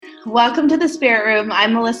Welcome to the Spirit Room.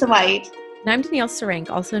 I'm Melissa White. And I'm Danielle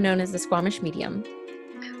Sarank, also known as the Squamish Medium.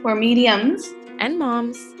 We're mediums and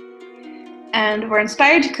moms. And we're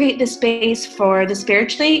inspired to create this space for the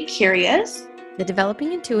spiritually curious, the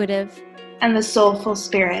developing intuitive, and the soulful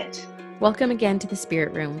spirit. Welcome again to the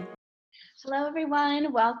Spirit Room. Hello,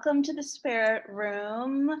 everyone. Welcome to the Spirit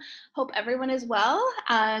Room. Hope everyone is well.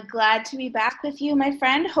 Glad to be back with you, my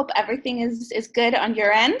friend. Hope everything is good on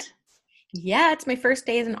your end. Yeah, it's my first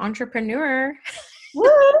day as an entrepreneur. Woo!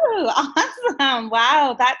 Awesome.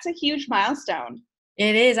 Wow, that's a huge milestone.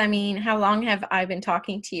 It is. I mean, how long have I been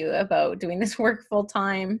talking to you about doing this work full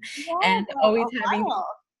time and always having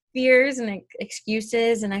fears and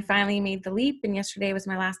excuses, and I finally made the leap, and yesterday was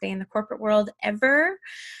my last day in the corporate world ever.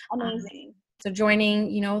 Amazing. So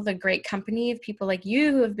joining, the great company of people like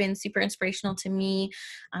you who have been super inspirational to me,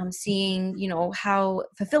 seeing, how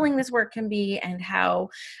fulfilling this work can be and how,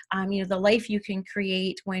 the life you can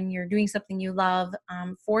create when you're doing something you love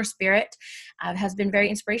for spirit has been very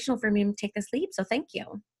inspirational for me to take this leap. So thank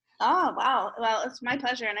you. Oh, wow. Well, it's my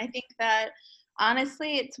pleasure. And I think that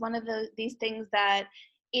honestly, it's one of these things that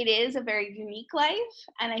it is a very unique life.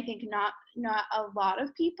 And I think not a lot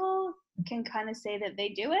of people can kind of say that they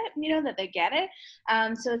do it, that they get it.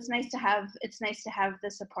 So it's nice to have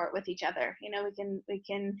the support with each other. We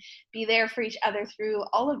can be there for each other through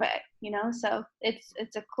all of it, so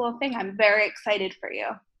it's a cool thing. I'm very excited for you.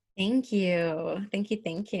 Thank you. Thank you.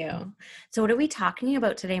 Thank you. So what are we talking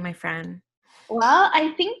about today, my friend? Well,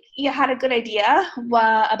 I think you had a good idea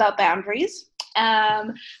about boundaries.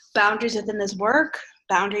 Boundaries within this work,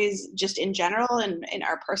 boundaries just in general and in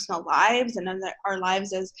our personal lives and in our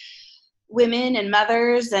lives as women and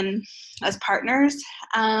mothers and as partners.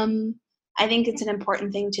 I think it's an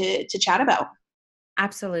important thing to chat about.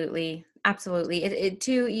 Absolutely. Absolutely. It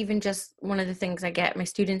too, even just one of the things I get my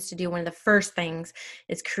students to do, one of the first things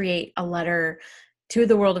is create a letter to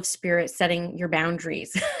the world of spirit, setting your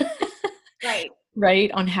boundaries.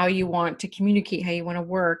 Right. On how you want to communicate, how you want to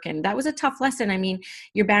work. And that was a tough lesson. I mean,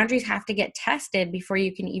 your boundaries have to get tested before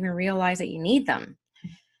you can even realize that you need them.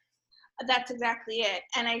 That's exactly it.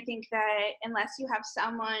 And I think that unless you have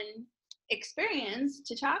someone experienced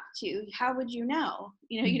to talk to, how would you know?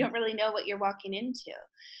 You don't really know what you're walking into.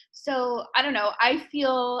 So I don't know. I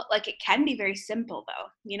feel like it can be very simple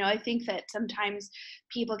though. I think that sometimes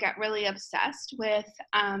people get really obsessed with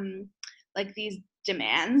like these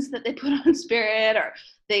demands that they put on spirit, or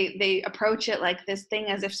they approach it like this thing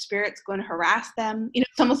as if spirit's going to harass them.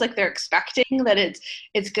 It's almost like they're expecting that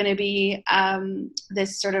it's going to be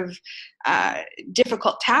this sort of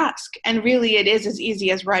difficult task, and really it is as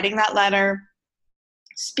easy as writing that letter,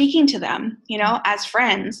 speaking to them as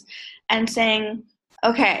friends, and saying,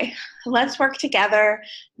 okay, let's work together.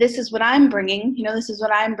 This is what I'm bringing. This is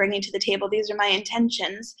what I'm bringing to the table. These are my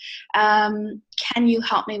intentions. Can you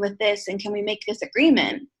help me with this? And can we make this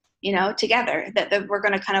agreement, together, that we're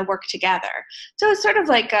going to kind of work together? So it's sort of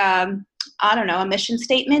like, I don't know, a mission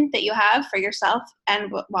statement that you have for yourself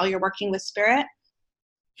and while you're working with spirit.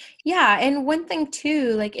 Yeah. And one thing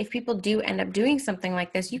too, like if people do end up doing something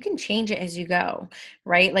like this, you can change it as you go,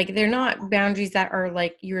 right? Like they're not boundaries that are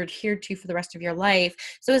like you're adhered to for the rest of your life.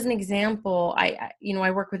 So as an example, I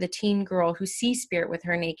work with a teen girl who sees spirit with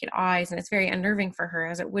her naked eyes, and it's very unnerving for her,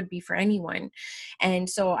 as it would be for anyone. And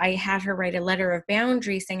so I had her write a letter of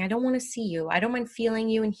boundaries saying, I don't want to see you. I don't mind feeling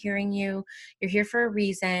you and hearing you. You're here for a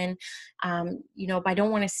reason, but I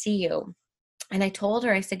don't want to see you. And I told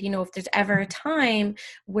her, I said, if there's ever a time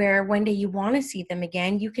where one day you want to see them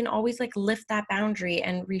again, you can always like lift that boundary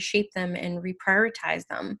and reshape them and reprioritize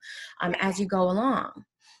them as you go along.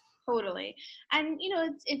 Totally. And,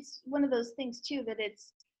 it's one of those things too, that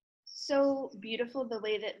it's so beautiful the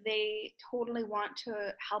way that they totally want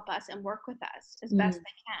to help us and work with us as best they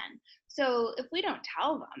can. So if we don't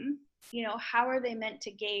tell them, how are they meant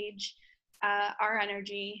to gauge our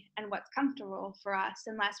energy and what's comfortable for us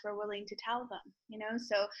unless we're willing to tell them,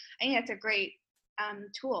 so I think that's a great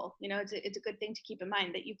tool. It's a good thing to keep in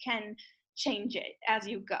mind, that you can change it as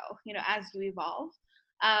you go, as you evolve.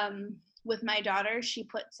 With my daughter, she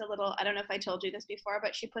puts a little, I don't know if I told you this before,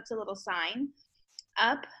 but she puts a little sign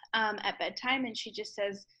up at bedtime, and she just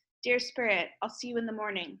says, "Dear Spirit, I'll see you in the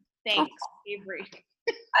morning. Thanks, Avery."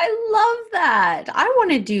 I love that. I want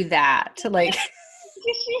to do that.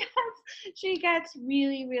 She gets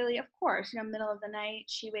really, really, of course, middle of the night,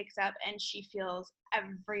 she wakes up and she feels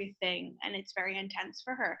everything, and it's very intense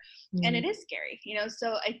for her. And it is scary,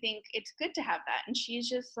 so I think it's good to have that. And she's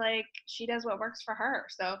just like, she does what works for her.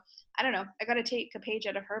 So I don't know, I got to take a page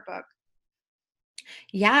out of her book.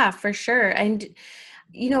 Yeah, for sure. And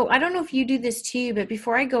I don't know if you do this too, but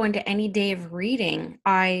before I go into any day of reading,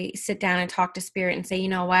 I sit down and talk to spirit and say, you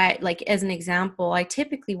know what, like as an example, I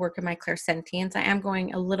typically work in my clairsentience. I am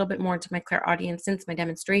going a little bit more into my clairaudience since my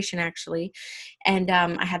demonstration, actually. And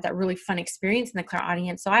I had that really fun experience in the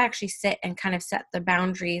clairaudience. So I actually sit and kind of set the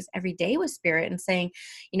boundaries every day with spirit and saying,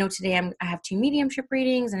 today I have 2 mediumship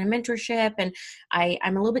readings and a mentorship, and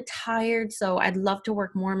I'm a little bit tired. So I'd love to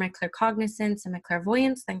work more on my claircognizance and my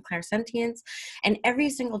clairvoyance than clairsentience. And every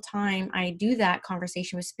single time I do that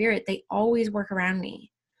conversation with spirit, they always work around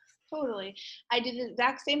me. Totally. I do the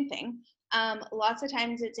exact same thing. Lots of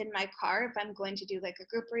times it's in my car if I'm going to do like a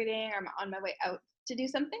group reading or I'm on my way out to do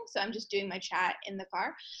something. So I'm just doing my chat in the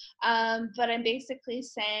car. But I'm basically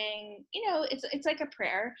saying, it's like a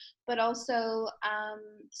prayer, but also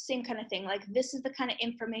same kind of thing. Like, this is the kind of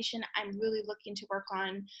information I'm really looking to work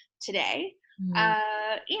on today.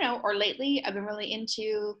 Mm. Or lately I've been really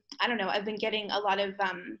into, I don't know, I've been getting a lot of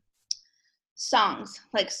songs,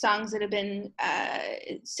 like songs that have been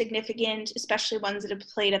significant, especially ones that have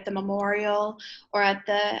played at the memorial or at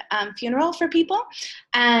the funeral for people.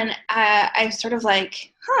 And I sort of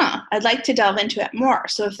like, I'd like to delve into it more.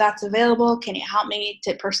 So if that's available, can you help me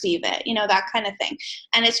to perceive it? That kind of thing.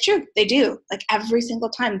 And it's true, they do. Like every single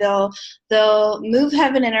time they'll move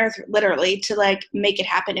heaven and earth literally to like make it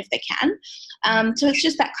happen if they can. So it's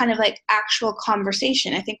just that kind of like actual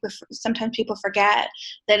conversation. I think sometimes people forget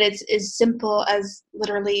that it's as simple as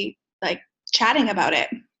literally like chatting about it.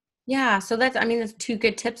 Yeah, so that's 2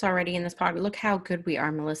 good tips already in this podcast. Look how good we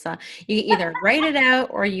are, Melissa. You can either write it out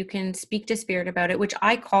or you can speak to spirit about it, which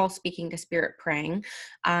I call speaking to spirit praying.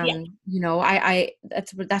 Yeah. I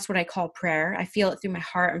that's what I call prayer. I feel it through my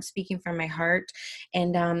heart. I'm speaking from my heart.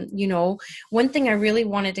 And one thing I really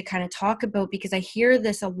wanted to kind of talk about, because I hear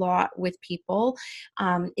this a lot with people,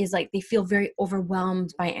 is like they feel very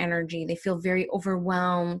overwhelmed by energy. They feel very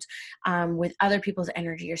overwhelmed with other people's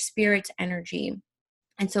energy or spirit's energy.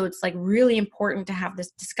 And so it's like really important to have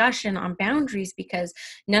this discussion on boundaries, because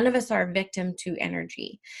none of us are a victim to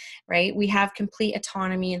energy, right? We have complete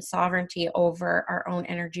autonomy and sovereignty over our own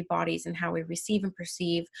energy bodies and how we receive and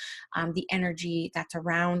perceive the energy that's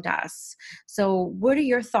around us. So what are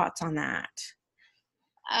your thoughts on that?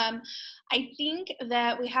 I think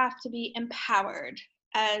that we have to be empowered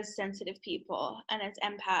as sensitive people and as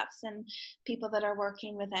empaths and people that are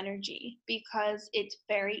working with energy, because it's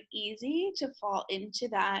very easy to fall into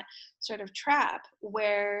that sort of trap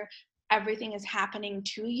where everything is happening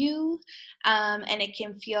to you, and it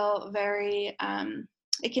can feel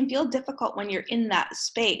it can feel difficult when you're in that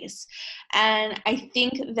space. And I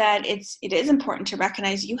think that it is important to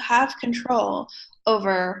recognize you have control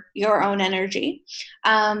over your own energy,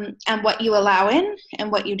 and what you allow in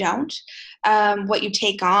and what you don't, what you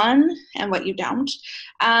take on and what you don't.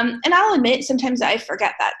 And I'll admit, sometimes I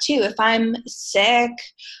forget that too. If I'm sick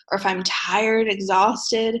or if I'm tired,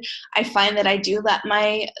 exhausted, I find that I do let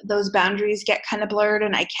those boundaries get kind of blurred,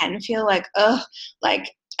 and I can feel like, like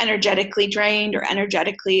energetically drained or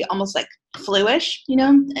energetically almost like fluish,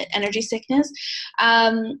 energy sickness.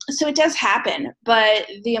 So it does happen, but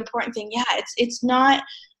the important thing, it's not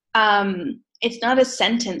a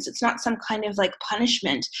sentence. It's not some kind of like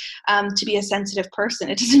punishment to be a sensitive person.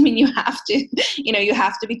 It doesn't mean you have to, you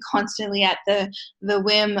have to be constantly at the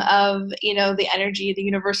whim of, the energy, the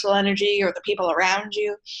universal energy, or the people around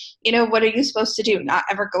you. What are you supposed to do? Not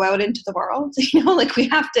ever go out into the world? Like we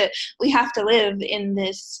have to live in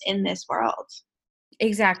this world.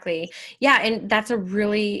 Exactly. Yeah. And that's a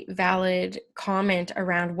really valid comment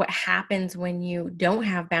around what happens when you don't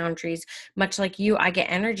have boundaries. Much like you, I get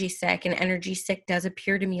energy sick, and energy sick does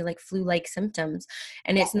appear to me like flu-like symptoms.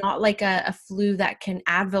 And Yeah. it's not like a flu that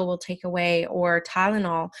Advil will take away or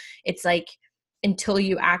Tylenol. It's like until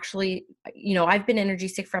you actually, I've been energy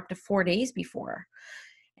sick for up to 4 days before.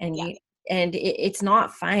 And Yeah. it's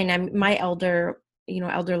not fine. My elder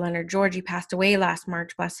Leonard George, he passed away last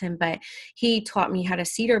March, bless him, but he taught me how to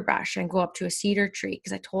cedar brush and go up to a cedar tree,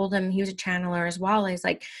 because I told him, he was a channeler as well. I was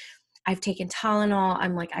like, I've taken Tylenol.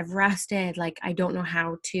 I'm like, I've rested. Like, I don't know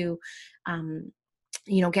how to,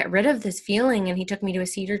 get rid of this feeling. And he took me to a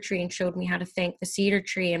cedar tree and showed me how to thank the cedar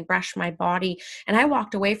tree and brush my body. And I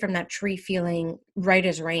walked away from that tree feeling right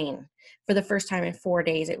as rain for the first time in 4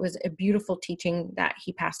 days. It was a beautiful teaching that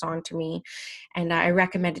he passed on to me. And I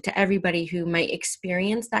recommend it to everybody who might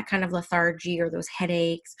experience that kind of lethargy or those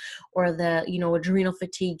headaches or the, adrenal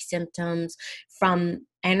fatigue symptoms from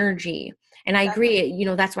energy. And I agree,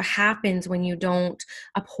 that's what happens when you don't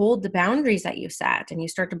uphold the boundaries that you set and you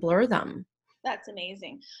start to blur them. That's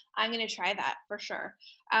amazing. I'm gonna try that for sure.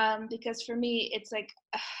 Because for me, it's like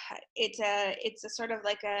it's a sort of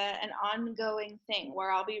like an ongoing thing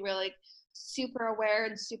where I'll be really super aware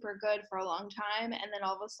and super good for a long time, and then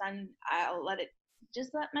all of a sudden I'll let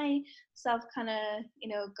myself kind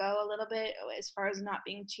of go a little bit as far as not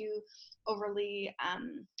being too overly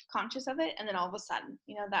conscious of it, and then all of a sudden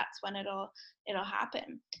that's when it'll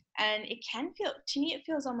happen. And it can feel, to me it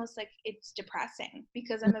feels almost like it's depressing,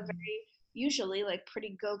 because I'm a Mhm. very usually like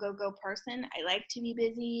pretty go person. I like to be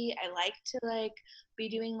busy. I like to like be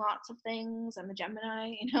doing lots of things. I'm a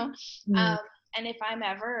Gemini, Mm. um, and if I'm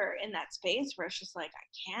ever in that space where it's just like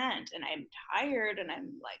I can't, and I'm tired, and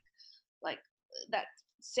I'm like that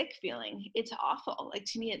sick feeling, it's awful. Like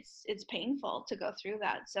to me it's painful to go through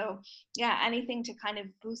that. So yeah, anything to kind of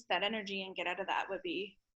boost that energy and get out of that would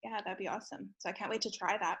be, yeah, that'd be awesome. So I can't wait to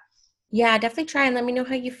try that. Yeah, definitely try and let me know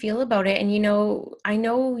how you feel about it. And I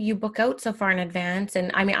know you book out so far in advance.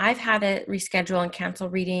 And I mean, I've had to reschedule and cancel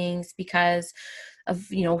readings because of,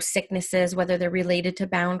 sicknesses, whether they're related to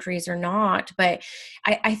boundaries or not. But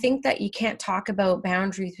I think that you can't talk about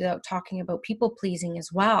boundaries without talking about people pleasing as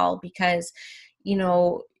well, because, you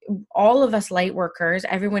know, all of us light workers,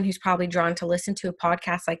 everyone who's probably drawn to listen to a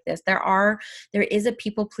podcast like this, there is a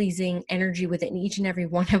people pleasing energy within each and every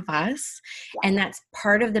one of us. Yeah, And that's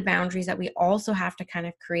part of the boundaries that we also have to kind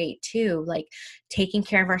of create too, like taking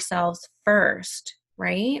care of ourselves first,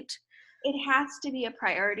 right? it has to be a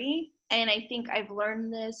priority. And I think I've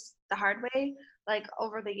learned this the hard way, like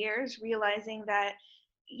over the years, realizing that,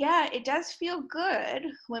 yeah, it does feel good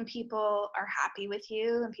when people are happy with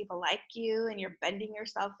you and people like you and you're bending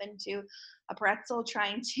yourself into a pretzel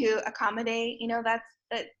trying to accommodate,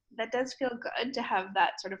 that does feel good to have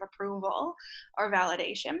that sort of approval or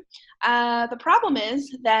validation. The problem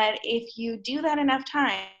is that if you do that enough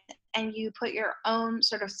time and you put your own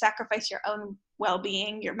sort of sacrifice your own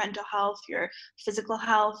well-being, your mental health, your physical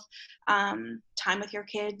health, time with your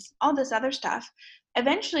kids, all this other stuff,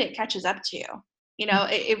 eventually it catches up to you.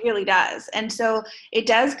 It really does. And so it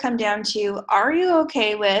does come down to, are you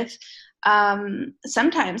okay with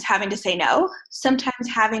sometimes having to say no, sometimes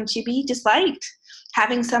having to be disliked,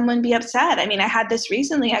 having someone be upset? I mean, I had this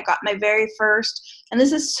recently. I got my very first, and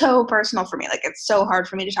this is so personal for me, like it's so hard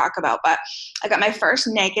for me to talk about, but I got my first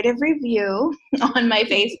negative review on my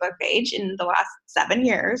Facebook page in the last 7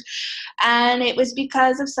 years. And it was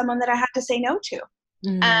because of someone that I had to say no to.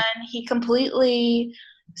 Mm. And he completely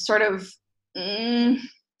sort of, mm,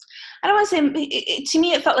 I don't want to say, to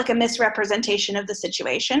me, it felt like a misrepresentation of the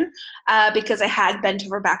situation, because I had bent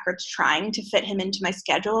over backwards trying to fit him into my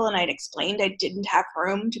schedule, and I'd explained I didn't have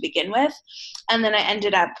room to begin with. And then I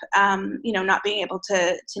ended up, not being able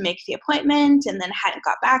to make the appointment, and then hadn't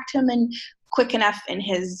got back to him and quick enough in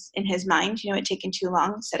his mind. It had taken too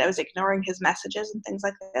long. Said I was ignoring his messages and things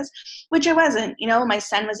like this, which I wasn't. My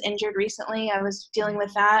son was injured recently. I was dealing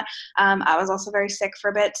with that. I was also very sick for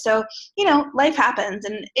a bit. So life happens,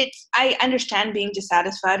 and I understand being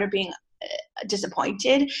dissatisfied or being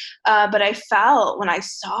disappointed, but I felt, when I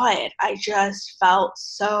saw it, I just felt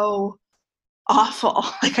so awful.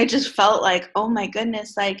 Like I just felt like, oh my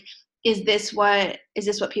goodness, like is this what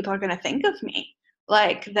people are going to think of me?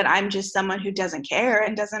 Like that I'm just someone who doesn't care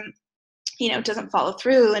and doesn't follow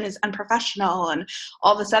through and is unprofessional and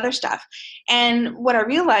all this other stuff. And what I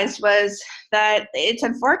realized was that it's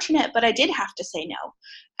unfortunate, but I did have to say no.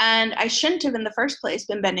 And I shouldn't have in the first place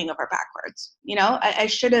been bending over backwards. I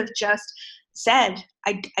should have just said,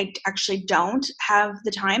 I actually don't have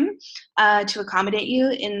the time to accommodate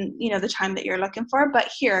you in, the time that you're looking for, but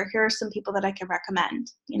here are some people that I can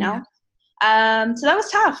recommend. Yeah. So that was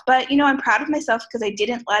tough, but I'm proud of myself because I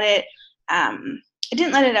didn't let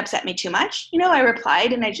it upset me too much. I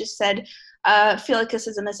replied and I just said, feel like this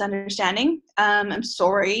is a misunderstanding. I'm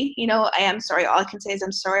sorry. I am sorry. All I can say is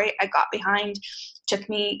I'm sorry. I got behind. Took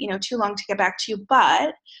me, too long to get back to you.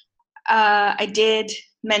 But I did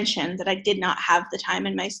mention that I did not have the time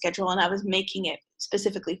in my schedule and I was making it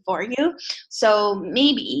specifically for you. So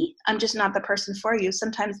maybe I'm just not the person for you.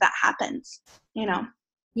 Sometimes that happens.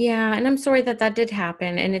 Yeah, and I'm sorry that that did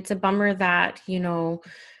happen, and it's a bummer that,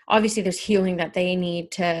 obviously there's healing that they need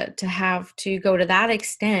to have to go to that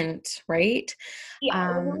extent, right?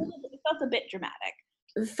 Yeah, Um, it felt a bit dramatic.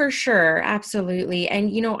 for sure, absolutely.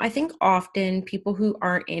 And I think often people who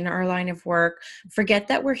aren't in our line of work forget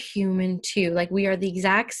that we're human too. Like we are the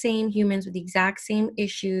exact same humans with the exact same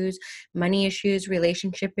issues, money issues,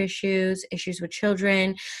 relationship issues, issues with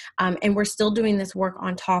children. And we're still doing this work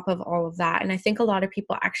on top of all of that. And I think a lot of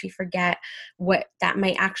people actually forget what that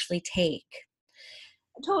might actually take.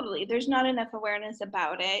 Totally. There's not enough awareness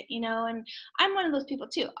about it, and I'm one of those people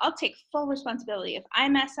too. I'll take full responsibility. If I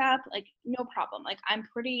mess up, like, no problem. Like, I'm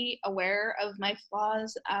pretty aware of my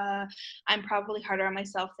flaws. I'm probably harder on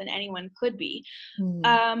myself than anyone could be.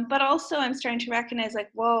 Mm. But also I'm starting to recognize, like,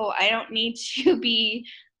 whoa, I don't need to be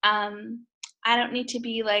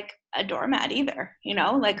like a doormat either,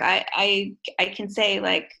 like I can say,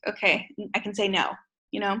 like, okay, I can say no,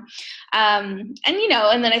 you know and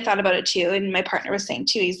then I thought about it too, and my partner was saying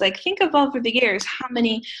too, he's like, think of over the years how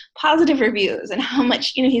many positive reviews and how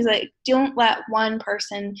much, he's like, don't let one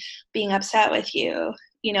person being upset with you,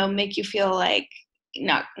 make you feel like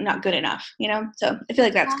not good enough, so I feel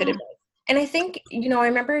like that's good advice. And I think, I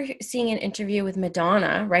remember seeing an interview with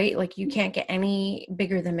Madonna, right? Like, you can't get any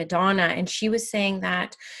bigger than Madonna. And she was saying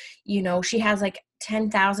that, she has like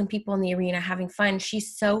 10,000 people in the arena having fun.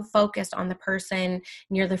 She's so focused on the person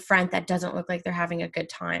near the front that doesn't look like they're having a good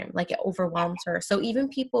time. Like, it overwhelms her. So even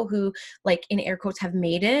people who, like, in air quotes, have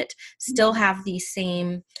made it still have these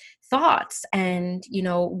same thoughts and,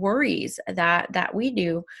 worries that we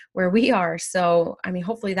do where we are. So, I mean,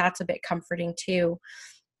 hopefully that's a bit comforting too.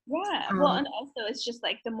 Yeah. Well, and also it's just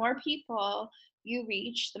like, the more people you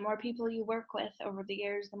reach, the more people you work with over the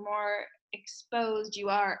years, the more exposed you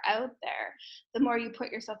are out there, the more you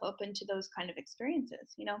put yourself open to those kind of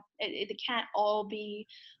experiences. It can't all be,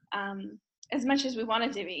 as much as we want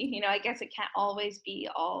it to be, I guess it can't always be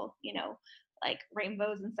all, like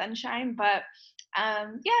rainbows and sunshine, but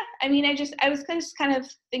yeah, I mean, I was just kind of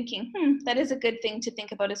thinking, that is a good thing to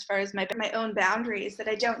think about as far as my own boundaries, that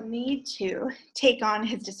I don't need to take on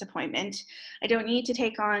his disappointment. I don't need to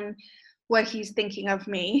take on what he's thinking of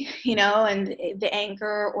me, and the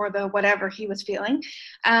anger or the whatever he was feeling.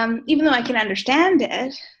 Even though I can understand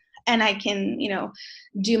it and I can,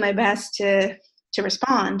 do my best to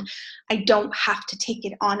respond, I don't have to take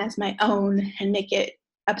it on as my own and make it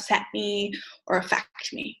upset me or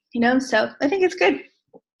affect me, so I think it's good.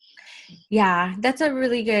 Yeah, that's a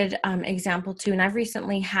really good example too. And I've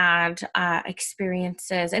recently had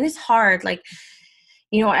experiences, and it's hard. Like,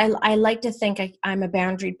 I like to think I'm a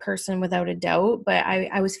boundaried person without a doubt, but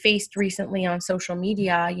I was faced recently on social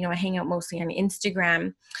media. I hang out mostly on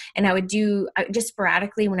Instagram, and I would do just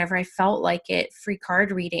sporadically whenever I felt like it, free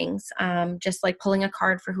card readings, just like pulling a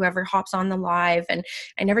card for whoever hops on the live. And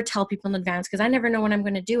I never tell people in advance because I never know when I'm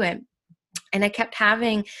going to do it. And I kept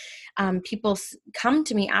having people come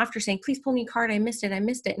to me after saying, please pull me a card. I missed it.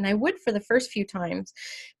 And I would for the first few times.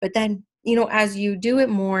 But then, as you do it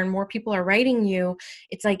more and more people are writing you,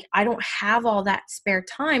 it's like, I don't have all that spare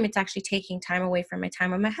time. It's actually taking time away from my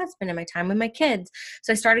time with my husband and my time with my kids.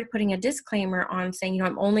 So I started putting a disclaimer on saying,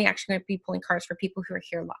 I'm only actually going to be pulling cards for people who are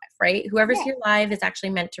here live, right? Whoever's Yeah. here live is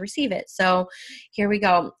actually meant to receive it. So here we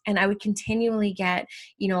go. And I would continually get,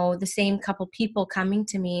 the same couple people coming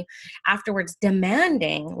to me afterwards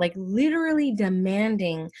demanding, like literally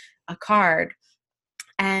demanding a card.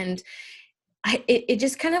 And it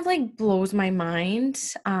just kind of like blows my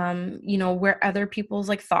mind, where other people's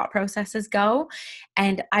like thought processes go.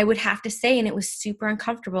 And I would have to say, and it was super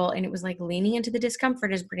uncomfortable, and it was like leaning into the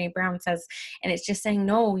discomfort, as Brene Brown says. And it's just saying,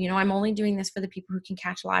 no, I'm only doing this for the people who can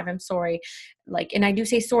catch live. I'm sorry. Like, and I do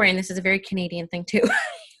say sorry. And this is a very Canadian thing too.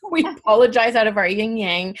 We apologize out of our yin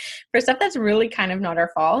yang for stuff that's really kind of not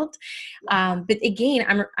our fault. But again,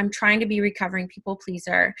 I'm trying to be a recovering people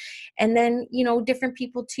pleaser. And then, different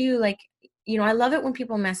people too, like, I love it when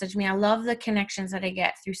people message me. I love the connections that I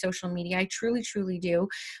get through social media. I truly, truly do.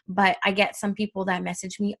 But I get some people that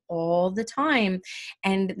message me all the time,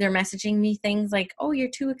 and they're messaging me things like, oh, you're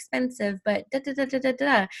too expensive, but da, da, da, da, da,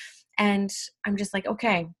 da. And I'm just like,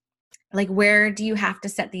 okay, like, where do you have to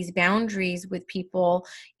set these boundaries with people,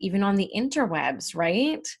 even on the interwebs,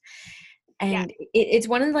 right? Yeah. And it's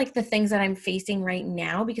one of like the things that I'm facing right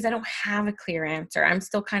now, because I don't have a clear answer. I'm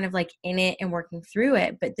still kind of like in it and working through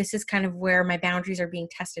it, but this is kind of where my boundaries are being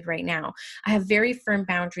tested right now. I have very firm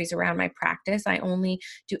boundaries around my practice. I only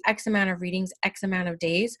do X amount of readings, X amount of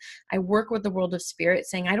days. I work with the world of spirit,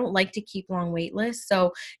 saying I don't like to keep long wait lists.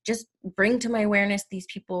 So just bring to my awareness these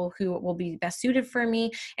people who will be best suited for me.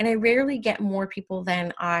 And I rarely get more people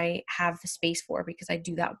than I have the space for, because I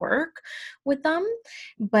do that work with them.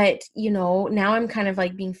 But, now I'm kind of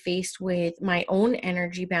like being faced with my own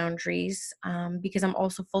energy boundaries, because I'm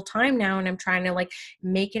also full-time now, and I'm trying to like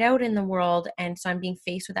make it out in the world. And so I'm being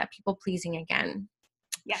faced with that people pleasing again.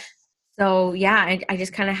 Yes. So yeah, I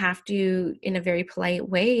just kind of have to, in a very polite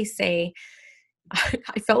way, say,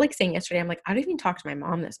 I felt like saying yesterday, I'm like, I don't even talk to my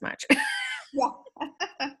mom this much. Yeah.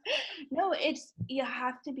 No, you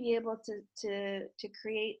have to be able to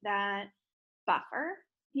create that buffer,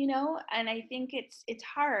 and I think it's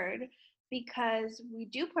hard because we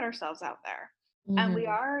do put ourselves out there. And we Mhm.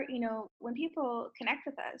 are, when people connect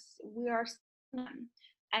with us, we are seeing them.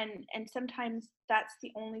 And sometimes that's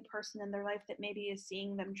the only person in their life that maybe is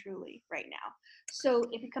seeing them truly right now. So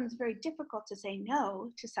it becomes very difficult to say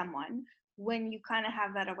no to someone when you kind of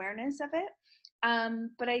have that awareness of it.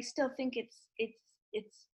 But I still think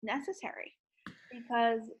it's necessary,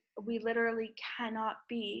 because we literally cannot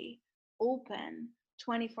be open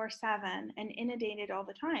 24/7 and inundated all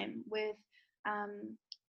the time with um,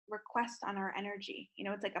 requests on our energy.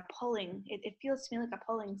 It's like a pulling. It feels to me like a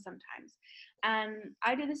pulling sometimes. And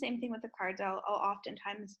I do the same thing with the cards. I'll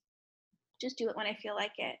oftentimes just do it when I feel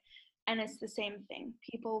like it. And it's the same thing.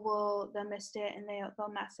 People they'll miss it and they'll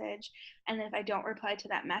message. And if I don't reply to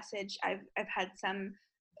that message, I've had some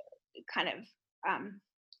kind of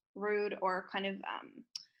rude or kind of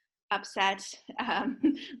upset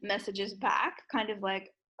messages back, kind of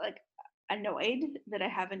like annoyed that I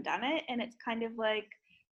haven't done it. And it's kind of like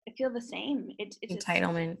I feel the same. It's just,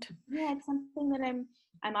 Entitlement. yeah, it's something that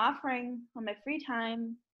I'm offering on my free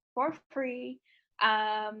time for free.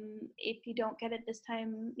 If you don't get it this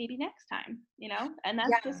time, maybe next time, and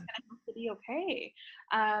that's just Yeah. gonna have to be okay.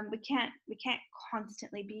 We can't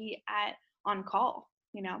constantly be on call.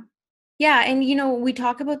 Yeah, and we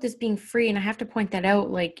talk about this being free, and I have to point that out.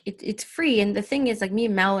 Like it's free, and the thing is, like me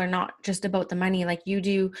and Mel are not just about the money. Like you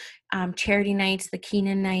do charity nights, the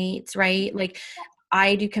Keenan nights, right? Like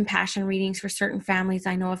I do compassion readings for certain families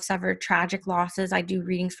I know have suffered tragic losses. I do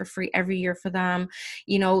readings for free every year for them.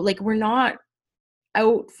 Like we're not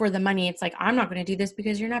out for the money. It's like, I'm not going to do this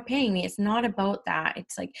because you're not paying me. It's not about that.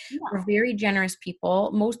 It's like, we're No. very generous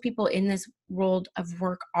people. Most people in this world of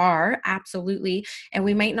work are, absolutely. And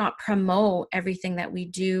we might not promote everything that we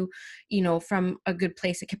do, from a good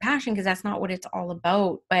place of compassion, because that's not what it's all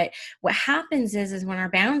about. But what happens is when our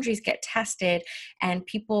boundaries get tested and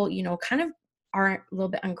people, kind of are a little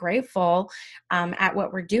bit ungrateful at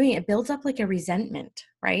what we're doing, it builds up like a resentment,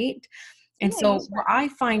 right? And Yeah, you so what start. I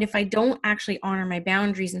find, if I don't actually honor my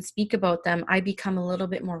boundaries and speak about them, I become a little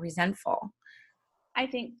bit more resentful. I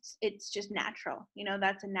think it's just natural.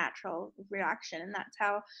 That's a natural reaction, and that's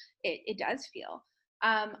how it does feel.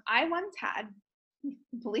 I once had,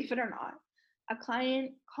 believe it or not, a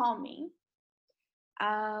client call me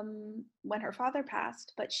when her father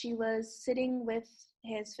passed, but she was sitting with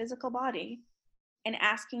his physical body and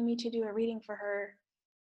asking me to do a reading for her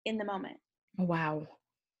in the moment. Wow.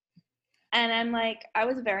 And I'm like, I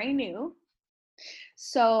was very new.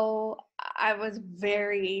 So I was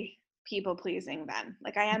very people pleasing then.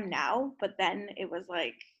 Like I am now, but then it was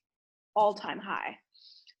like all time high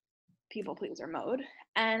people pleaser mode.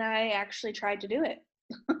 And I actually tried to do it.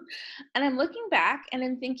 And I'm looking back and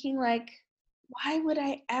I'm thinking, like, why would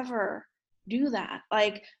I ever do that?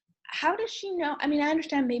 Like, how does she know? I mean, I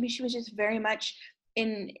understand maybe she was just very much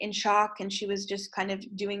in shock and she was just kind of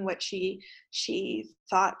doing what she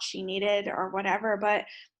thought she needed or whatever, but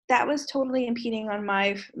that was totally impeding on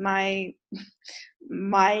my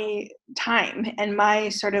time and my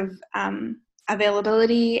sort of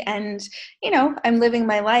availability. And I'm living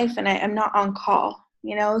my life and I'm not on call,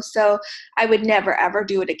 so I would never ever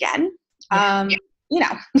do it again. Yeah. you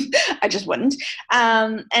know I just wouldn't.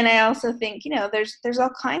 And I also think, there's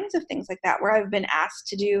all kinds of things like that where I've been asked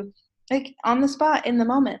to do, like on the spot in the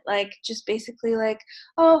moment, like just basically like,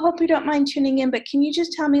 oh, hope you don't mind tuning in, but can you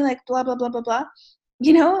just tell me like blah blah blah blah blah,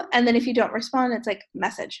 and then if you don't respond, it's like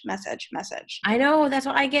message message message. I know, that's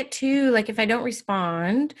what I get too. Like if I don't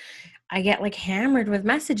respond, I get like hammered with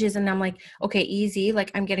messages and I'm like, okay, easy.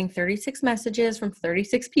 Like I'm getting 36 messages from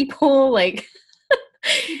 36 people. Like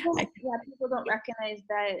I, People don't recognize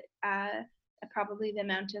that probably the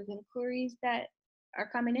amount of inquiries that are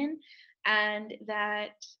coming in, and that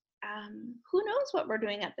who knows what we're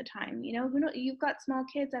doing at the time. Who know, you've got small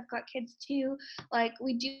kids, I've got kids too. Like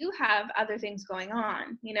we do have other things going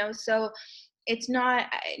on, so it's not,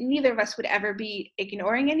 neither of us would ever be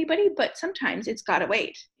ignoring anybody, but sometimes it's got to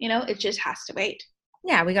wait. It just has to wait.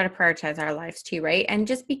 yeah, we got to prioritize our lives too, right? And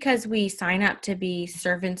just because we sign up to be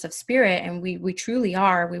servants of spirit, and we truly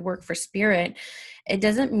are, we work for spirit, it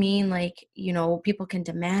doesn't mean like, people can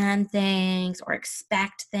demand things or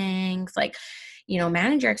expect things. Like,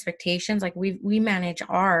 manage your expectations. Like we manage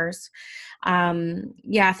ours.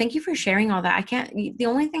 Yeah, thank you for sharing all that. The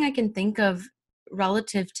only thing I can think of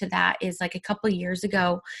relative to that is like a couple of years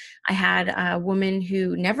ago, I had a woman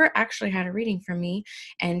who never actually had a reading from me,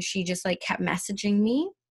 and she just like kept messaging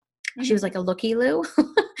me She was like a looky-loo.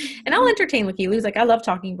 And I'll Mhm. entertain looky-loos. Like, I love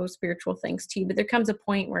talking about spiritual things too, but there comes a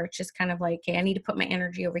point where it's just kind of like, okay, I need to put my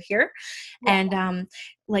energy over here. Yeah. And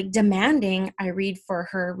like demanding I read for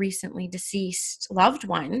her recently deceased loved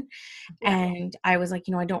one. Yeah. And I was like,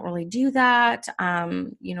 I don't really do that.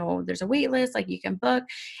 There's a wait list, like you can book,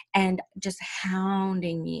 and just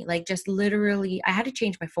hounding me, like just literally, I had to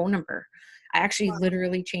change my phone number. I actually Wow.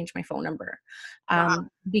 literally changed my phone number Wow.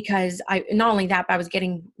 because I, not only that, but I was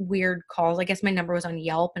getting weird calls. I guess my number was on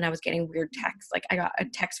Yelp and I was getting weird texts. Like I got a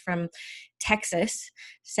text from Texas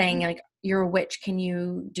saying Mhm. like, "You're a witch. Can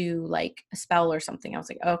you do like a spell or something?" I was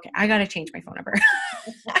like, okay, I got to change my phone number.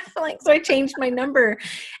 Like, so I changed my number.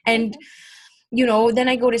 And then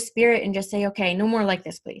I go to spirit and just say, okay, no more like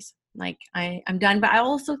this, please. Like I'm done. But I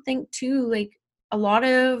also think too, like a lot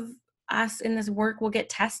of us in this work will get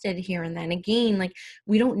tested here and then again. Like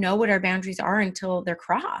we don't know what our boundaries are until they're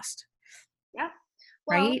crossed. Yeah.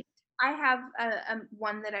 Well, Right. I have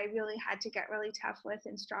one that I really had to get really tough with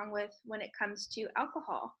and strong with when it comes to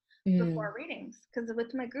alcohol Mm, before readings. Because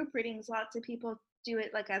with my group readings, lots of people do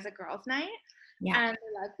it like as a girls' night, yeah. and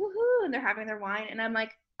they're like, woohoo, and they're having their wine. And I'm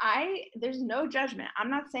like, there's no judgment.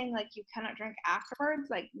 I'm not saying like you cannot drink afterwards,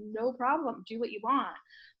 like, no problem, do what you want.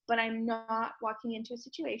 But I'm not walking into a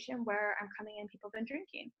situation where I'm coming in, people have been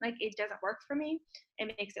drinking. Like, it doesn't work for me.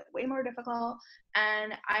 It makes it way more difficult.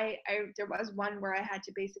 And there was one where I had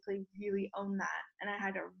to basically really own that. And I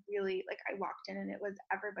had to really, like, I walked in and it was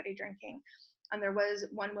everybody drinking. And there was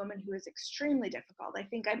one woman who was extremely difficult. I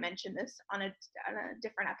think I mentioned this on a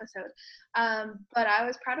different episode. But I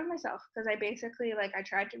was proud of myself because I basically, like, I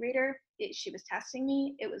tried to read her. She was testing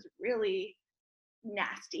me. It was really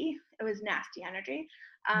nasty. It was nasty energy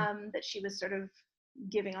that she was sort of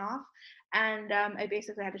giving off. And I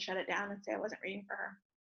basically had to shut it down and say I wasn't reading for her.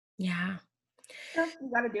 Yeah. So you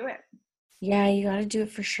got to do it. Yeah, you got to do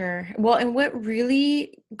it for sure. Well, and what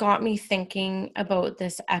really got me thinking about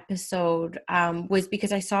this episode was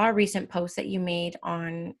because I saw a recent post that you made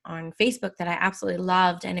on Facebook that I absolutely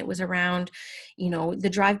loved, and it was around, the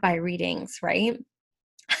drive-by readings, right?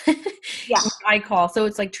 Yeah. I call. So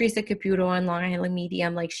it's like Teresa Caputo on Long Island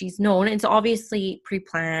Medium. Like she's known. It's obviously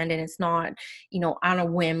pre-planned and it's not, on a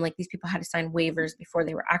whim. Like these people had to sign waivers before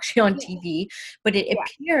they were actually on Yeah. TV. But it Yeah.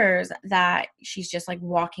 appears that she's just like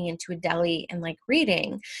walking into a deli and like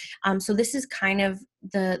reading. So this is kind of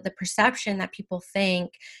the perception that people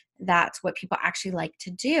think that's what people actually like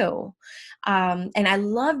to do. And I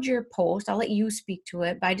loved your post. I'll let you speak to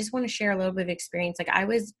it, but I just want to share a little bit of experience. Like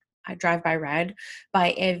I drive by read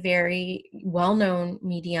by a very well-known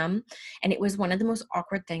medium, and it was one of the most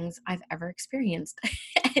awkward things I've ever experienced.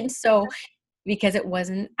 And so because it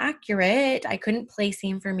wasn't accurate, I couldn't place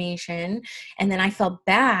the information, and then I felt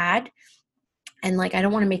bad, and like I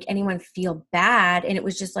don't want to make anyone feel bad, and it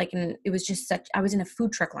was just like it was just such, I was in a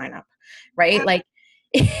food truck lineup, right? Like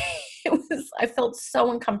I felt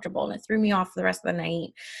so uncomfortable and it threw me off for the rest of the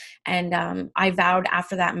night. And I vowed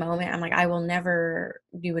after that moment, I'm like, I will never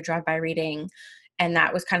do a drive-by reading. And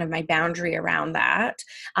that was kind of my boundary around that.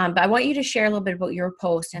 But I want you to share a little bit about your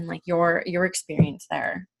post and like your experience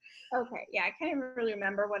there. Okay. Yeah. I can't even really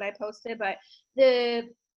remember what I posted, but the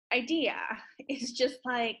idea is just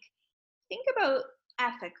like, think about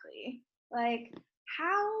ethically, like,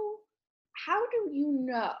 how how do you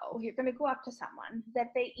know you're going to go up to someone that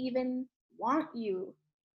they even want you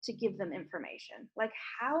to give them information? Like,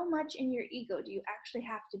 how much in your ego do you actually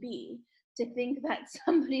have to be to think that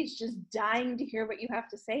somebody's just dying to hear what you have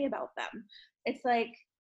to say about them? It's like,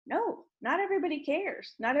 no, not everybody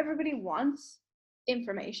cares, not everybody wants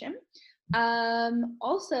information.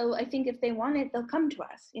 Also, I think if they want it, they'll come to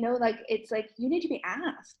us, like, it's like you need to be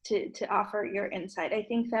asked to offer your insight. I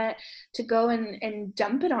think that to go and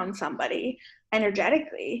dump it on somebody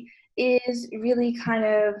energetically is really kind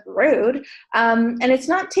of rude. And it's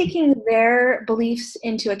not taking their beliefs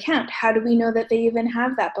into account. How do we know that they even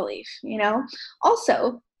have that belief?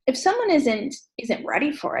 Also, if someone isn't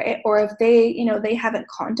ready for it, or if they haven't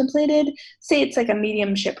contemplated, say it's like a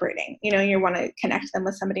mediumship reading, you want to connect them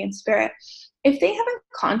with somebody in spirit. If they haven't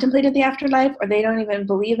contemplated the afterlife, or they don't even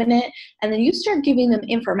believe in it, and then you start giving them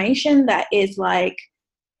information that is like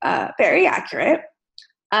very accurate,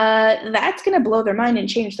 that's going to blow their mind and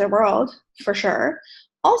change their world for sure.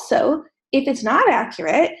 Also, if it's not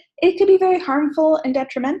accurate, it could be very harmful and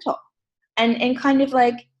detrimental. And kind of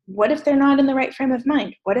like, what if they're not in the right frame of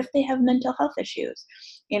mind? What if they have mental health issues?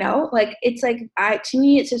 Like, it's like, to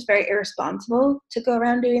me, it's just very irresponsible to go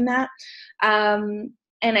around doing that. And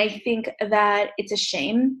I think that it's a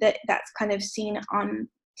shame that that's kind of seen on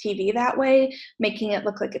TV that way, making it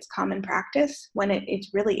look like it's common practice when it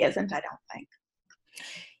really isn't, I don't think.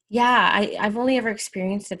 Yeah, I've only ever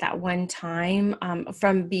experienced it that one time,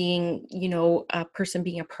 from being, a person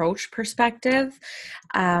being approached perspective.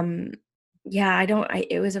 Um, yeah,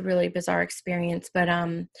 it was a really bizarre experience, but,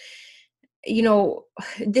 you know,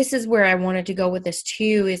 this is where I wanted to go with this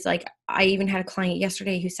too, is like, I even had a client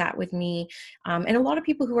yesterday who sat with me, and a lot of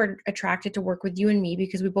people who are attracted to work with you and me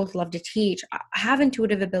because we both love to teach, have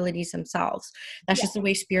intuitive abilities themselves. That's Yeah. just the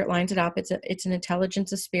way spirit lines it up. It's an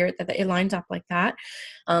intelligence of spirit that it lines up like that.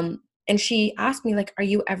 And she asked me, like, are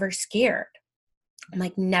you ever scared? I'm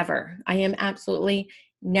like, never. I am absolutely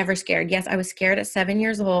never scared. Yes, I was scared at 7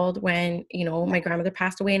 years old when, Yeah. my grandmother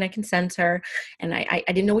passed away and I can sense her, and I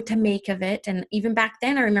didn't know what to make of it. And even back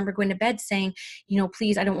then, I remember going to bed saying,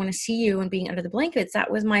 please, I don't want to see you, and being under the blankets.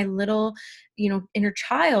 That was my little, inner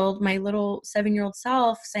child, my little 7-year-old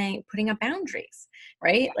self saying, putting up boundaries,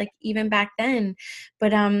 right? Yeah. Like even back then.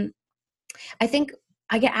 But, I think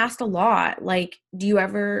I get asked a lot, like, do you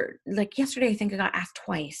ever, like yesterday, I think I got asked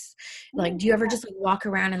twice, like, Mm, do you ever just like walk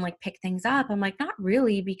around and like pick things up? I'm like, not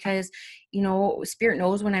really, because, spirit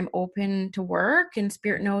knows when I'm open to work, and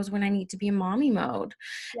spirit knows when I need to be in mommy mode.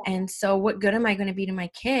 yeah. And so what good am I going to be to my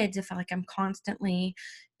kids if like I'm constantly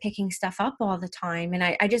picking stuff up all the time? And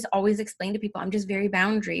I just always explain to people, I'm just very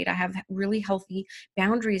boundaried. I have really healthy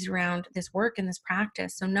boundaries around this work and this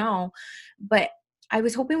practice. So no, but I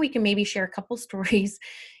was hoping we can maybe share a couple stories,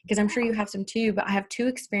 because I'm sure you have some too, but I have two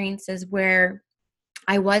experiences where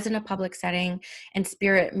I was in a public setting and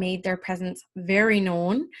spirit made their presence very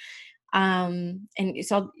known. And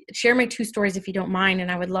so I'll share my two stories if you don't mind,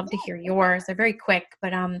 and I would love to hear yours. They're very quick,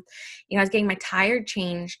 but I was getting my tire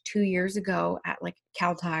changed 2 years ago at like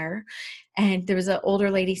Cal Tire, and there was an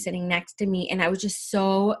older lady sitting next to me, and I was just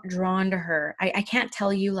so drawn to her. I can't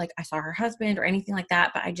tell you like I saw her husband or anything like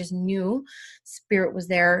that, but I just knew spirit was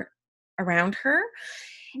there around her.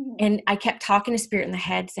 Mhm. And I kept talking to spirit in the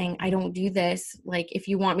head saying, I don't do this. Like, if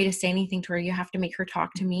you want me to say anything to her, you have to make her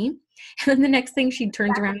talk to me. And then the next thing, she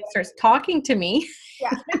turns around Exactly and what I starts did. talking to me.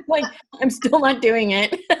 Yeah. Like, I'm still not doing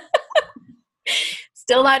it.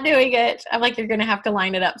 Still not doing it. I'm like, you're going to have to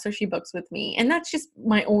line it up. So she books with me. And that's just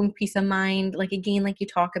my own peace of mind. Like, again, like you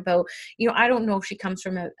talk about, I don't know if she comes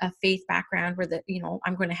from a faith background where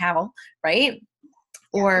I'm going to hell, right?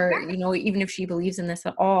 Yeah. Or, Exactly. even if she believes in this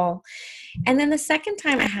at all. And then the second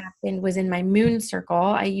time it happened was in my moon circle.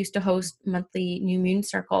 I used to host monthly new moon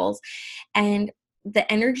circles, and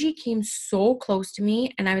the energy came so close to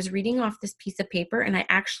me, and I was reading off this piece of paper, and I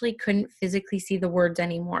actually couldn't physically see the words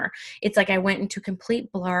anymore. It's like I went into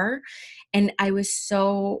complete blur, and I was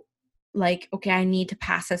so like, okay, I need to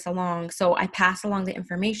pass this along. So I pass along the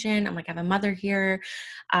information. I'm like, I have a mother here.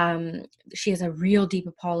 Um, she has a real deep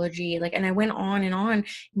apology. Like, and I went on and on.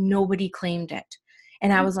 Nobody claimed it.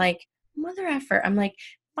 And I Mm, was like, mother effer. I'm like,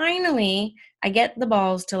 finally, I get the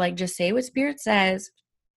balls to like just say what spirit says.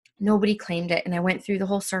 Nobody claimed it. And I went through the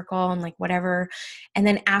whole circle and like whatever. And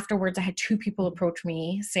then afterwards, I had two people approach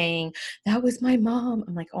me saying, that was my mom.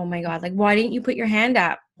 I'm like, oh my God, like, why didn't you put your hand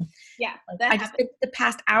up? yeah. Like, That I just happened. spent the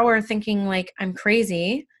past hour thinking like I'm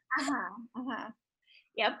crazy. Uh-huh. Uh-huh.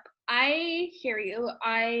 Yep. I hear you.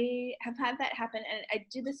 I have had that happen, and I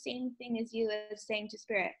do the same thing as you, as saying to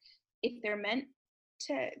spirit, if they're meant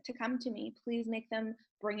to come to me, please make them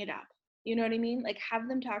bring it up. You know what I mean? Like, have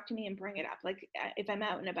them talk to me and bring it up. Like, if I'm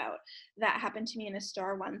out and about. That happened to me in a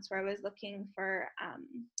store once where I was looking for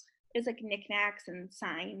it was like knickknacks and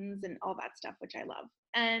signs and all that stuff, which I love,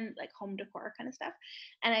 and like home decor kind of stuff.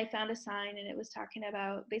 And I found a sign, and it was talking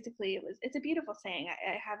about, basically, it's a beautiful saying.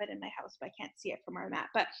 I have it in my house, but I can't see it from where I'm at.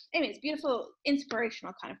 But anyways, beautiful,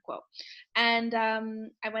 inspirational kind of quote. And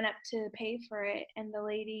I went up to pay for it, and the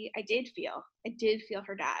lady, I did feel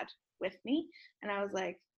her dad with me, and I was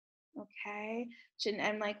like, okay. Shouldn't,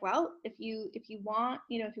 I'm like, well, if you want,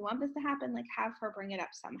 if you want this to happen, like, have her bring it up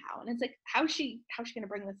somehow. And it's like, how's she gonna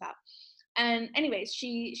bring this up? And anyways,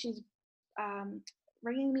 she's um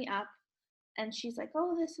ringing me up, and she's like,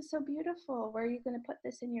 oh, this is so beautiful, where are you going to put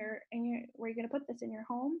this where are you going to put this in your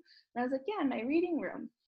home? And I was like, yeah, in my reading room.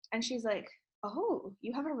 And she's like, oh,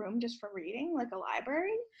 you have a room just for reading, like a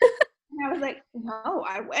library? And I was like, no,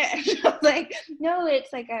 I wish. I was like, no,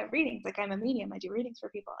 it's like a readings. Like, I'm a medium. I do readings for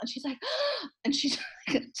people. And she's like, and she's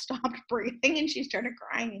like, stopped breathing, and she started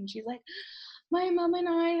crying. And she's like, my mom and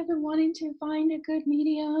I have been wanting to find a good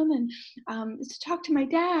medium, and to talk to my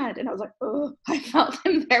dad. And I was like, oh, I felt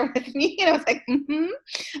him there with me. And I was like, mm-hmm.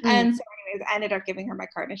 Mm. And so anyways, I ended up giving her my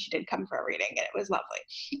card, and she did come for a reading, and it was lovely.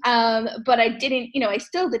 But I didn't, I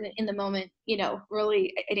still didn't in the moment,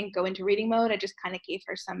 really, I didn't go into reading mode. I just kind of gave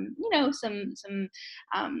her some, I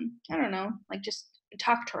don't know, like, just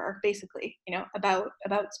talk to her basically,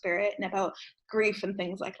 about spirit and about grief and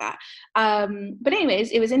things like that. But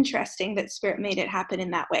anyways, it was interesting that spirit made it happen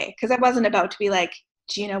in that way, because I wasn't about to be like,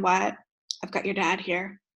 do you know what? I've got your dad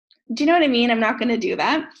here. Do you know what I mean? I'm not going to do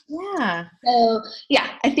that. Yeah. So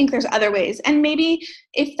yeah, I think there's other ways. And maybe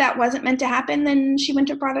if that wasn't meant to happen, then she wouldn't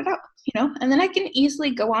have brought it up, and then I can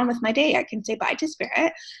easily go on with my day. I can say bye to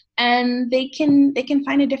spirit, and they can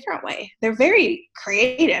find a different way. They're very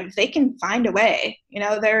creative. They can find a way.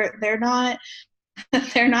 They're not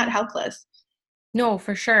they're not helpless. No,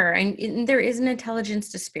 for sure. And there is an intelligence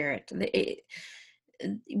to spirit.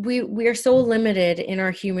 We are so limited in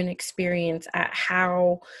our human experience at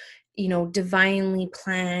how divinely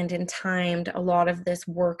planned and timed a lot of this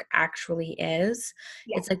work actually is.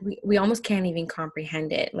 Yeah. It's like we almost can't even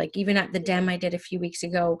comprehend it. Like even at the dem I did a few weeks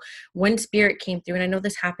ago, when spirit came through, and I know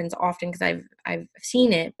this happens often because I've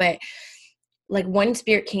seen it, but like one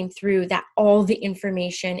spirit came through that all the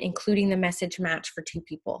information, including the message, match for two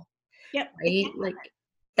people. Yep. Right? Like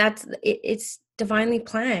it's divinely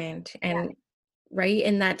planned, Yeah. and right,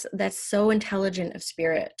 and that's so intelligent of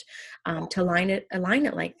spirit, to align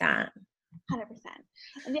it like that. 100%.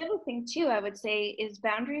 And the other thing too, I would say, is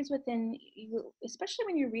boundaries within you, especially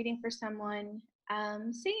when you're reading for someone,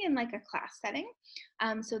 say in like a class setting.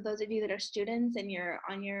 So those of you that are students and you're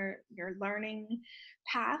on your learning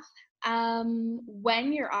path,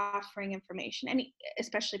 when you're offering information, and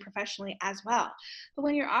especially professionally as well, but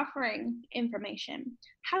when you're offering information,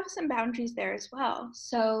 have some boundaries there as well.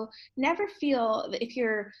 So never feel that if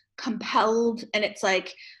you're compelled and it's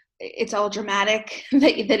like, it's all dramatic,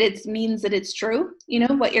 that it means that it's true,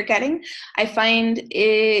 what you're getting. I find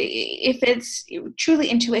if it's truly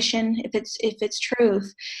intuition, if it's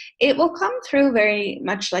truth, it will come through very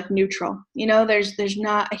much like neutral. There's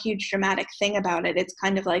not a huge dramatic thing about it. It's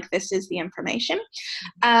kind of like, this is the information.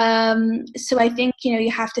 So I think,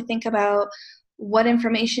 you have to think about what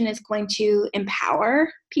information is going to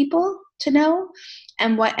empower people to know,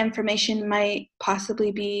 and what information might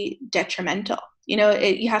possibly be detrimental.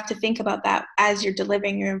 You have to think about that as you're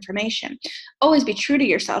delivering your information. Always be true to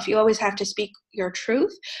yourself. You always have to speak your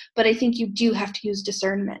truth, but I think you do have to use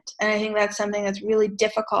discernment. And I think that's something that's really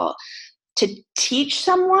difficult to teach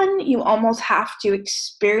someone. You almost have to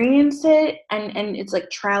experience it, and it's like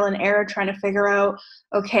trial and error, trying to figure out,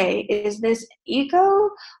 okay, is this ego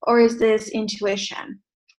or is this intuition?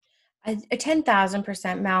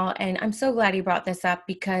 10,000% Mel, and I'm so glad you brought this up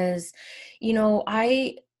because,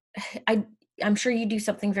 I I I'm sure you do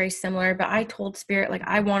something very similar, but I told spirit, like,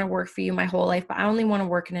 I want to work for you my whole life, but I only want to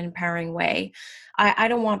work in an empowering way. I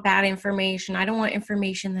don't want bad information. I don't want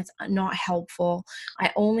information that's not helpful.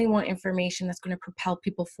 I only want information that's going to propel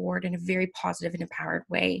people forward in a very positive and empowered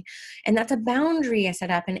way. And that's a boundary I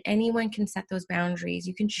set up, and anyone can set those boundaries.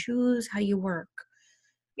 You can choose how you work.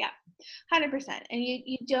 Yeah, 100%. And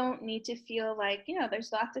you don't need to feel like,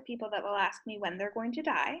 there's lots of people that will ask me when they're going to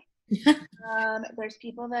die. There's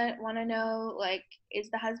people that want to know, like,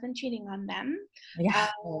 is the husband cheating on them? Yeah.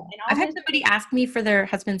 And I've all had this. somebody ask me for their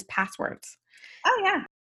husband's passwords. Oh yeah.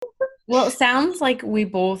 Well, it sounds like we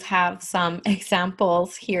both have some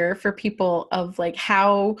examples here for people of like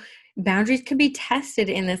how boundaries can be tested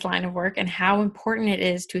in this line of work and how important it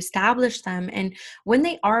is to establish them. And when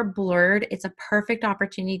they are blurred, it's a perfect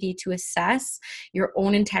opportunity to assess your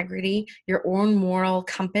own integrity, your own moral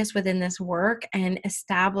compass within this work, and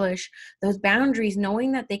establish those boundaries,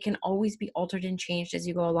 knowing that they can always be altered and changed as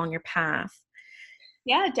you go along your path.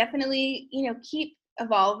 Yeah, definitely, keep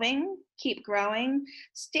evolving, keep growing,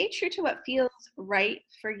 stay true to what feels right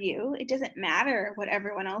for you. It doesn't matter what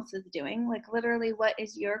everyone else is doing. Like, literally, what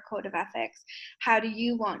is your code of ethics? How do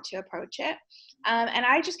you want to approach it? And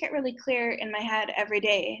I just get really clear in my head every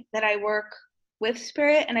day that I work with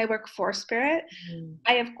spirit and I work for spirit. Mm.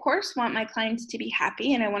 I, of course, want my clients to be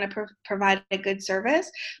happy, and I want to provide a good service.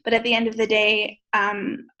 But at the end of the day,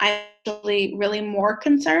 I'm actually really more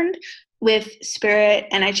concerned with spirit,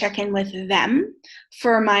 and I check in with them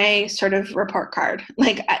for my sort of report card.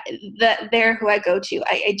 Like, they're who I go to.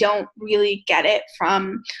 I don't really get it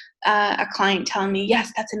from a client telling me,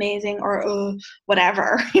 yes, that's amazing, or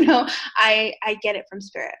whatever. I get it from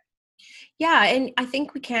spirit. Yeah, and I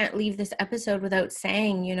think we can't leave this episode without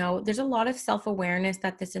saying, there's a lot of self-awareness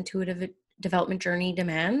that this intuitive development journey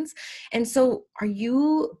demands. And so are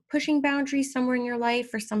you pushing boundaries somewhere in your life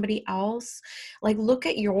for somebody else? Like, look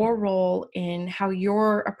at your role in how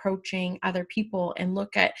you're approaching other people, and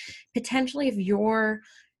look at potentially if you're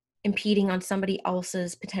impeding on somebody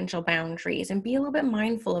else's potential boundaries, and be a little bit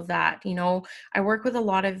mindful of that. I work with a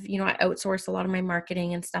lot of, I outsource a lot of my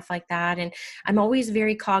marketing and stuff like that. And I'm always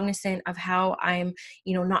very cognizant of how I'm,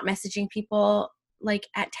 not messaging people like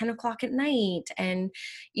at 10 o'clock at night, and,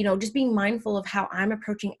 just being mindful of how I'm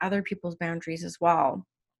approaching other people's boundaries as well.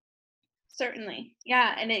 Certainly.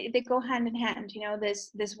 Yeah. And they go hand in hand,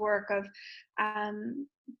 this work of, um,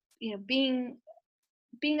 being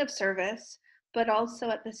of service, but also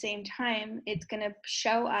at the same time, it's going to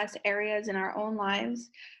show us areas in our own lives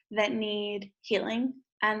that need healing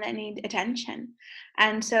and that need attention.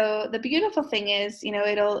 And so the beautiful thing is,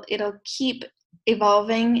 it'll keep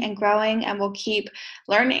evolving and growing, and we'll keep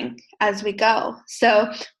learning as we go.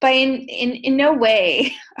 So by in no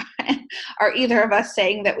way are either of us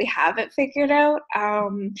saying that we have it figured out. I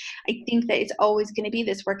think that it's always going to be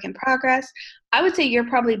this work in progress. I would say you're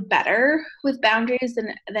probably better with boundaries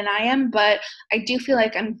than I am, but I do feel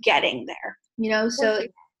like I'm getting there, so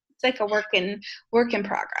it's like a work in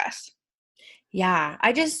progress. Yeah,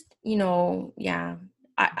 I just, yeah.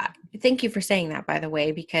 Thank you for saying that, by the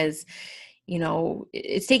way, because,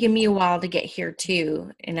 it's taken me a while to get here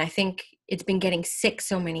too. And I think it's been getting sick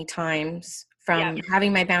so many times Yeah. from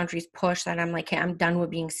having my boundaries pushed that I'm like, hey, I'm done with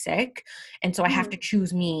being sick. And so I have to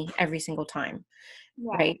choose me every single time.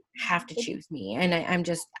 Yeah. Right? Have to choose me. And I'm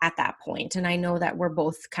just at that point. And I know that we're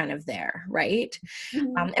both kind of there, right?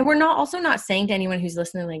 Mhm. And we're not saying to anyone who's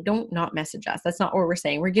listening, like, don't not message us. That's not what we're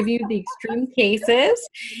saying. We're giving you the extreme cases.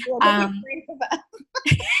 Yeah, don't be afraid of us.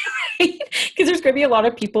 Because there's going to be a lot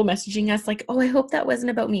of people messaging us like, oh, I hope that wasn't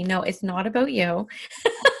about me. No, it's not about you.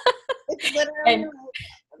 It's literally And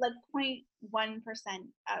like 0.1%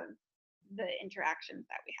 of the interactions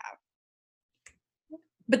that we have.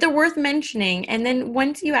 but they're worth mentioning. And then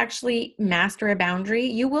once you actually master a boundary,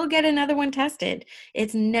 you will get another one tested.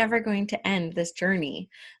 It's never going to end this journey.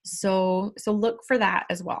 So look for that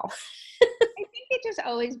as well. I think it just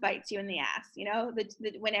always bites you in the ass,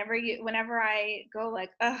 whenever I go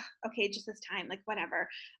like, okay, just this time, like whatever,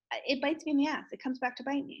 it bites me in the ass. It comes back to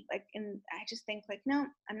bite me. Like, and I just think like, no,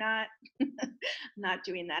 I'm not, I'm not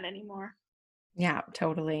doing that anymore. Yeah,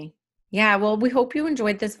 totally. Yeah, well, we hope you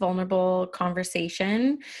enjoyed this vulnerable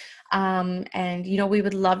conversation. And, we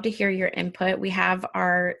would love to hear your input. We have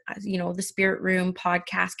our, the Spirit Room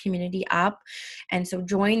podcast community up. And so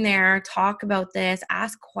join there, talk about this,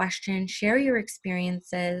 ask questions, share your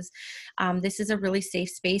experiences. This is a really safe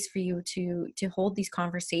space for you to hold these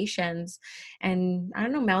conversations. And I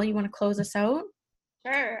don't know, Mel, you want to close us out?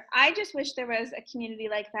 Sure. I just wish there was a community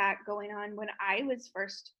like that going on when I was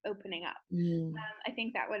first opening up. Mm. I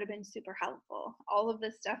think that would have been super helpful. All of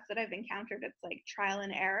the stuff that I've encountered, it's like trial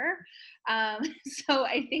and error. So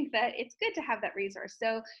I think that it's good to have that resource.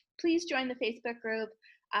 So please join the Facebook group,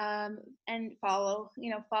 and follow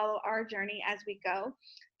our journey as we go.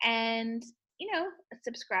 And,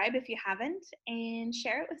 subscribe if you haven't, and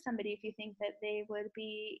share it with somebody if you think that they would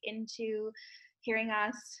be into hearing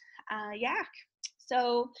us yak.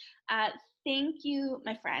 So thank you,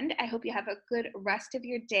 my friend. I hope you have a good rest of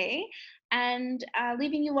your day. And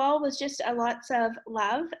leaving you all with just lots of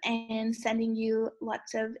love and sending you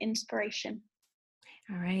lots of inspiration.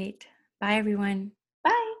 All right. Bye, everyone.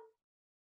 Bye.